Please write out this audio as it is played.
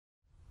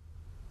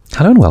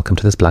Hello and welcome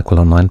to this Blackwell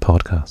Online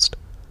podcast.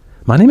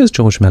 My name is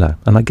George Miller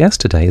and my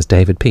guest today is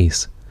David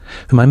Peace,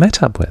 whom I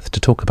met up with to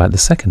talk about the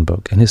second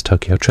book in his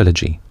Tokyo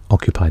Trilogy,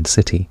 Occupied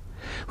City,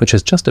 which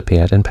has just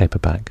appeared in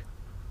paperback.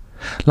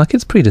 Like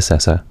its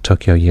predecessor,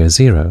 Tokyo Year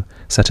Zero,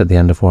 set at the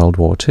end of World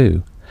War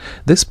II,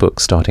 this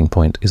book's starting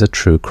point is a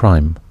true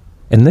crime.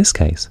 In this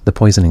case, the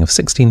poisoning of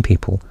 16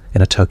 people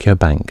in a Tokyo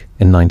bank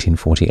in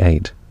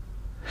 1948.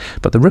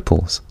 But the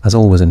ripples, as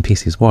always in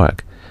Peace's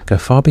work, go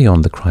far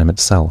beyond the crime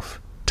itself,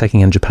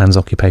 taking in Japan's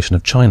occupation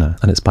of China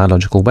and its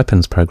biological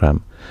weapons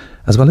program,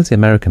 as well as the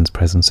Americans'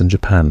 presence in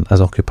Japan as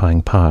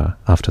occupying power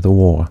after the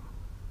war.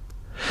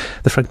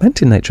 The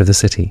fragmented nature of the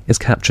city is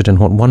captured in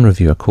what one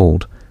reviewer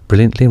called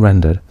brilliantly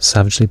rendered,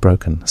 savagely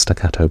broken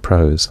staccato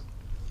prose.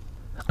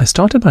 I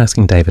started by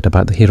asking David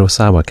about the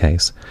Hirasawa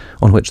case,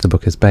 on which the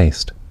book is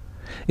based.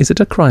 Is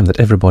it a crime that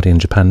everybody in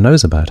Japan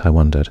knows about, I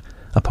wondered,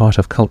 a part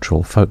of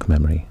cultural folk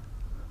memory?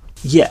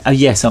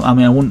 Yes. I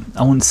mean,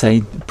 I wouldn't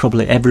say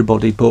probably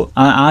everybody, but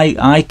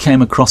I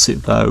came across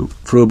it though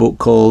through a book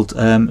called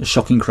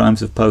 "Shocking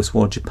Crimes of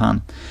Post-War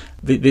Japan."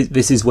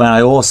 This is where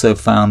I also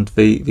found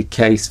the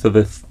case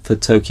for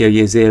Tokyo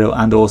Year Zero,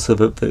 and also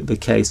the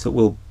case that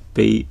will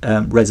be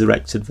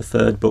resurrected, the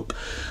third book.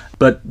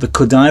 But the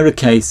Kodaira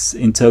case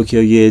in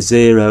Tokyo Year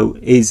Zero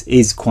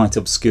is quite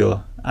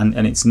obscure,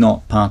 and it's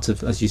not part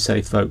of, as you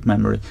say, folk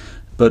memory.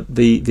 But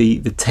the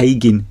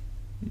Teigin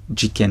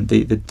Jiken,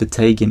 the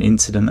Teigin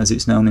incident, as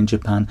it's known in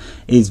Japan,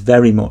 is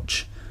very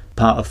much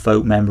part of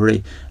folk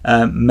memory,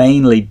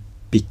 mainly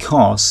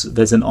because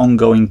there's an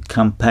ongoing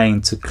campaign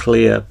to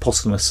clear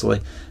posthumously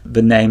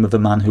the name of a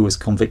man who was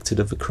convicted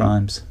of the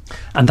crimes.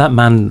 And that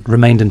man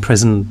remained in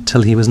prison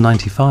till he was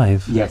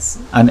 95. Yes,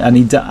 and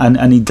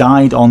he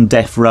died on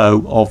death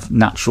row of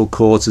natural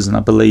causes, and I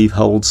believe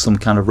holds some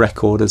kind of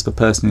record as the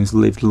person who's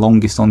lived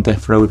longest on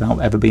death row without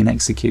ever being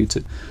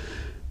executed.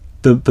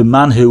 The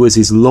man who was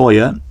his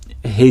lawyer,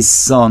 his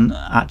son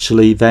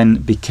actually then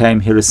became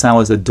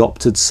Hirasawa's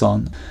adopted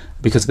son.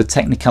 Because of the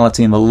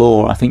technicality in the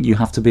law, I think you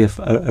have to be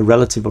a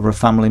relative or a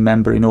family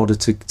member in order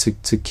to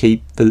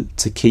keep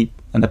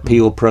an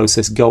appeal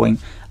process going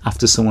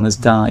after someone has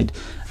died.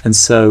 And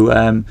so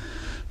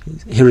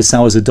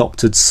Hirasawa's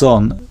adopted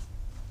son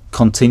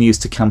continues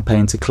to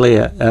campaign to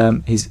clear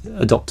his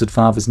adopted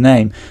father's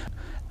name.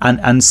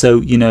 And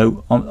so, you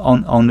know,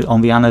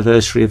 on the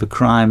anniversary of a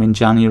crime in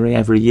January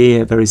every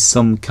year, there is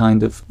some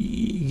kind of,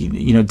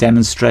 you know,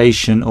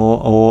 demonstration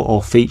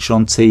or feature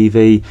on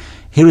TV.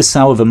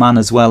 Hirasawa, the man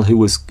as well, who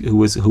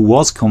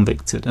was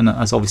convicted, and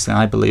as obviously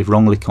I believe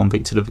wrongly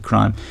convicted of the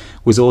crime,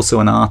 was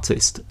also an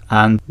artist.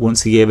 And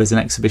once a year there's an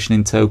exhibition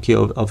in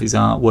Tokyo of his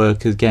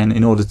artwork, again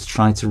in order to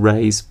try to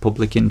raise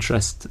public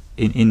interest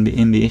in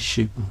the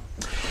issue.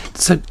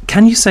 So,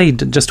 can you say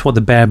just what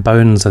the bare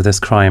bones of this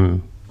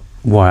crime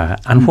were,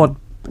 and what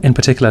in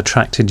particular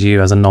attracted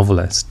you as a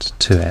novelist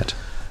to it?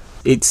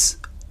 It's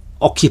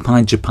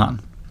occupied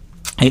Japan.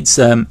 It's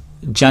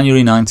January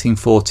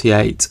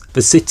 1948.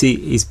 The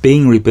city is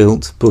being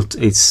rebuilt, but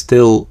it's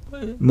still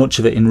much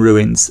of it in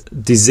ruins.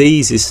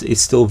 Disease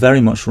is still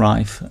very much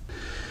rife.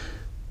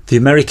 The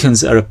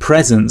Americans are a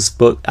presence,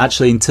 but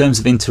actually in terms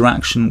of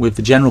interaction with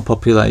the general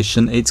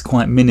population, it's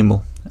quite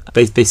minimal.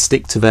 They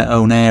stick to their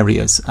own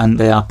areas, and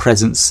they're a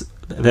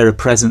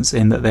presence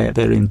in that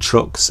they're in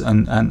trucks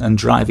and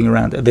driving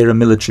around. They're a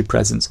military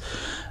presence.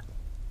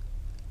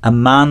 A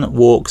man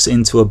walks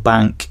into a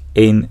bank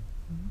in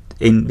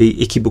the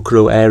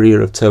Ikebukuro area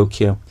of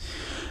Tokyo.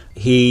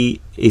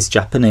 He is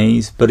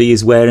Japanese, but he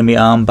is wearing the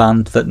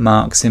armband that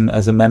marks him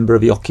as a member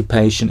of the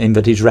occupation, in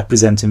that he's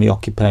representing the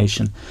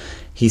occupation.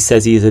 He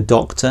says he is a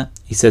doctor.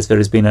 He says there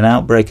has been an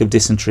outbreak of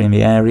dysentery in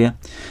the area.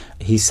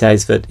 He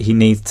says that he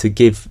needs to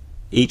give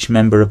each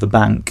member of the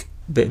bank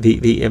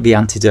the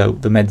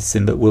antidote, the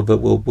medicine that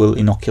will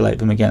inoculate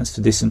them against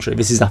the dysentery.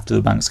 This is after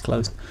the bank's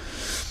closed.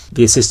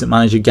 The assistant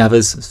manager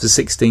gathers the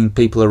 16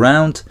 people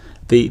around.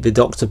 The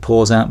doctor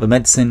pours out the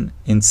medicine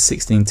in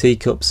 16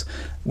 teacups.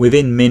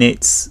 Within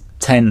minutes,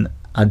 10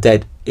 are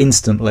dead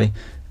instantly.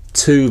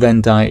 2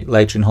 then die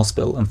later in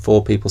hospital, and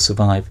 4 people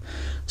survive.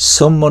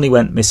 Some money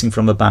went missing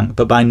from the bank,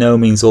 but by no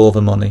means all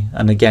the money.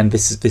 And again,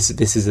 this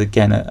is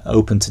again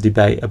open to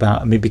debate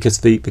about. I mean, because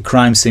the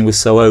crime scene was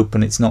so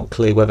open, it's not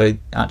clear whether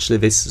actually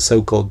this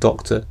so-called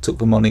doctor took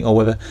the money, or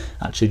whether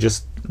actually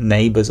just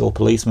neighbours or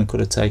policemen could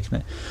have taken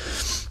it.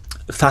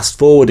 Fast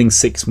forwarding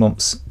 6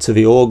 months to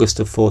the August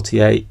of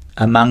 48,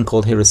 a man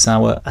called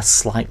Hirasawa, a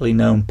slightly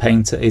known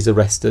painter, is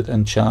arrested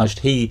and charged.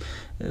 He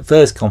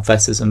first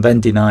confesses and then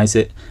denies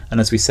it, and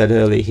as we said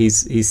earlier,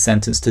 he's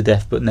sentenced to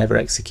death but never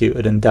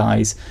executed, and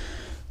dies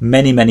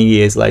many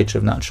years later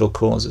of natural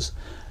causes.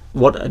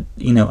 What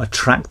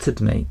attracted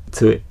me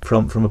to it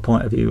from a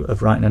point of view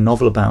of writing a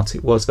novel about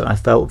it was that I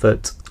felt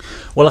that,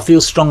 well, I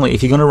feel strongly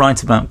if you're going to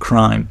write about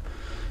crime,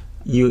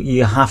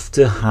 you have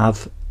to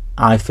have,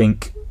 I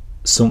think,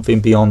 something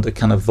beyond a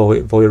kind of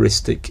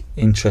voyeuristic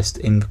interest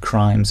in the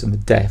crimes and the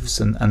deaths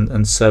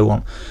and so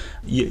on.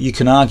 You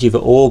can argue that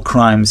all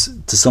crimes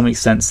to some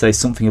extent say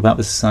something about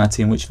the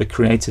society in which they're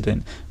created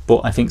in,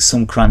 but I think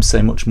some crimes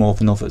say much more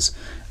than others.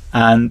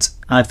 And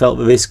I felt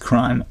that this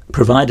crime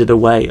provided a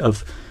way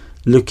of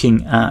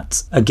looking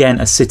at,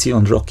 again, a city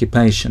under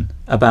occupation,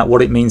 about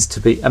what it means to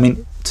be, I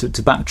mean, to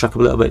backtrack a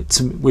little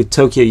bit, with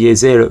Tokyo Year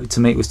Zero, to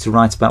me it was to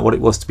write about what it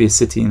was to be a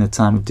city in a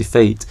time of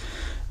defeat.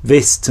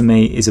 This, to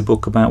me, is a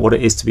book about what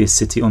it is to be a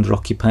city under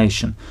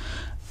occupation.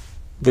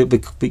 The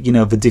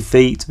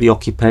defeat, the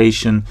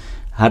occupation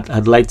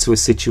had led to a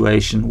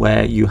situation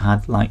where you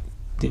had, like,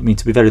 I mean,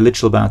 to be very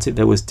literal about it,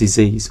 there was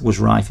disease was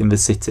rife in the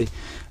city.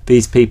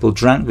 These people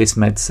drank this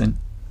medicine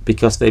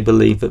because they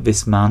believed that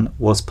this man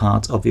was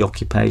part of the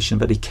occupation,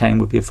 that he came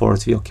with the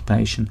authority of the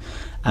occupation,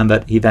 and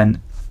that he then,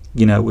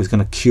 was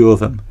going to cure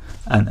them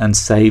and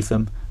save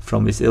them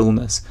from this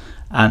illness.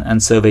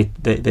 And so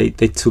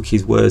they took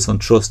his words on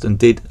trust and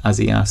did as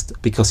he asked,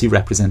 because he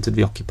represented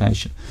the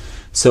occupation.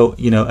 So,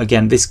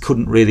 again, this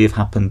couldn't really have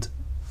happened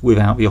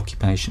without the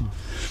occupation.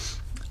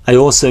 I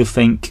also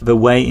think the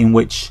way in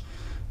which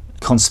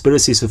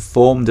conspiracies have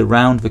formed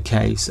around the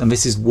case, and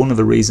this is one of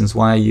the reasons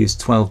why I used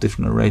 12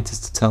 different narrators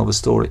to tell the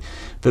story,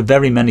 the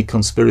very many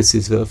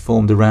conspiracies that have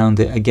formed around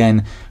it,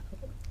 again,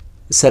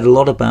 said a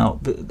lot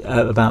about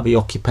the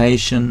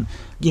occupation,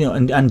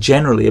 and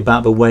generally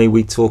about the way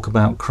we talk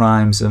about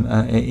crimes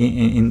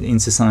in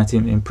society,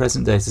 in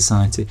present day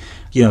society.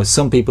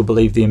 Some people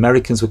believe the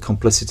Americans were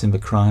complicit in the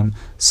crime.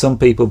 Some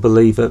people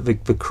believe that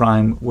the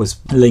crime was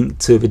linked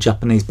to the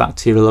Japanese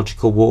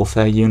bacteriological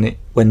warfare unit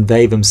when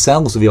they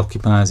themselves were the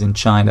occupiers in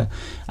China,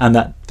 and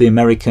that the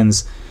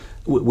Americans,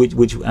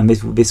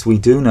 this we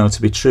do know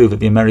to be true, that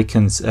the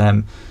Americans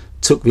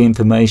took the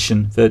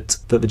information that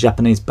the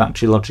Japanese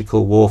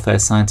bacteriological warfare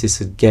scientists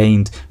had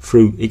gained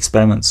through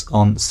experiments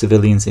on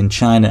civilians in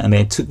China, and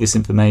they took this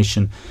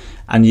information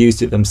and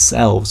used it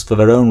themselves for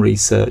their own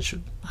research,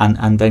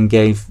 and then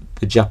gave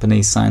the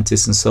Japanese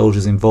scientists and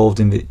soldiers involved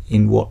in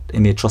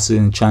the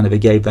atrocities in China, they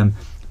gave them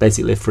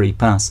basically a free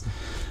pass.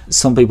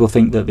 Some people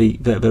think that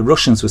the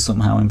Russians were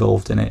somehow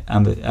involved in it,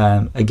 and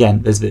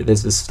again, there's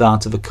the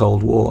start of the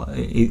Cold War.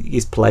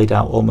 It's played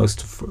out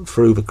almost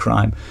through the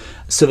crime.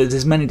 So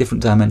there's many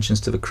different dimensions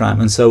to the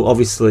crime, and so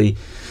obviously,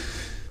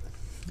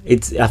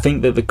 I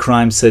think that the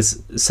crime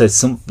says there's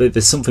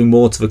something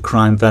more to the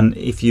crime than,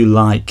 if you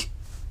like,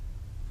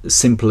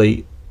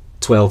 simply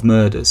 12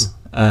 murders.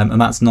 And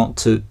that's not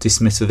to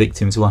dismiss the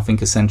victims, who I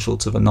think are central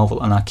to the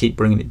novel, and I keep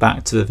bringing it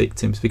back to the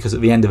victims, because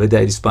at the end of the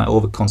day, despite all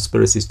the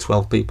conspiracies,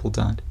 12 people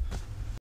died.